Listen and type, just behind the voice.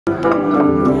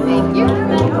Thank you.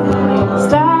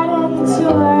 Started the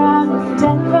tour out in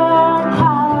Denver,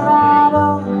 Colorado.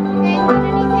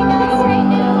 Anything else right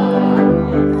now?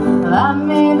 Well, I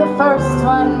made the first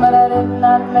one, but I did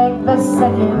not make the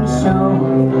second show.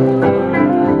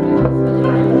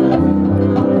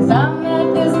 'Cause I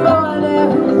met this boy there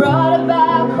who brought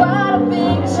about quite a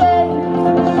big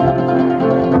change.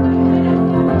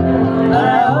 But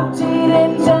I OT'd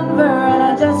in Denver and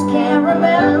I just can't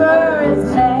remember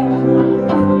his name.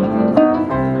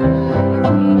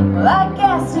 Well, I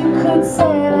guess you could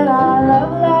say that our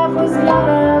love life was not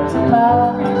up to par.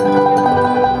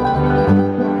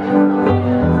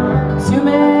 Too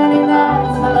many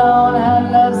nights alone had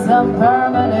left some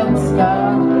permanent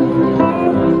scar.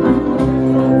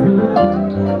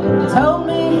 Told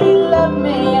me he loved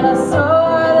me and I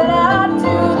swore that I'd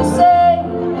do the same.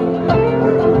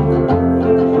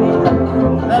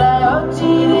 But I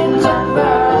OT'd in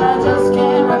Denver and I just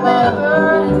can't remember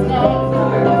his name.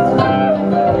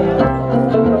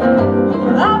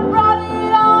 I brought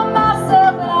it on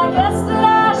myself and I guess that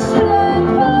I shouldn't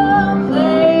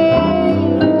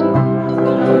complain.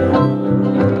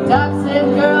 Doc said,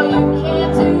 girl, you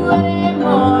can't do any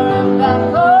more about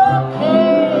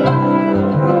cocaine.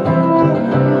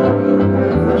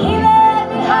 But he let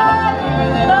me higher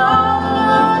than all the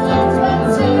most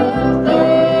expensive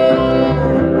things.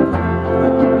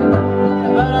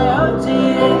 But I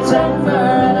OT'd in Denver.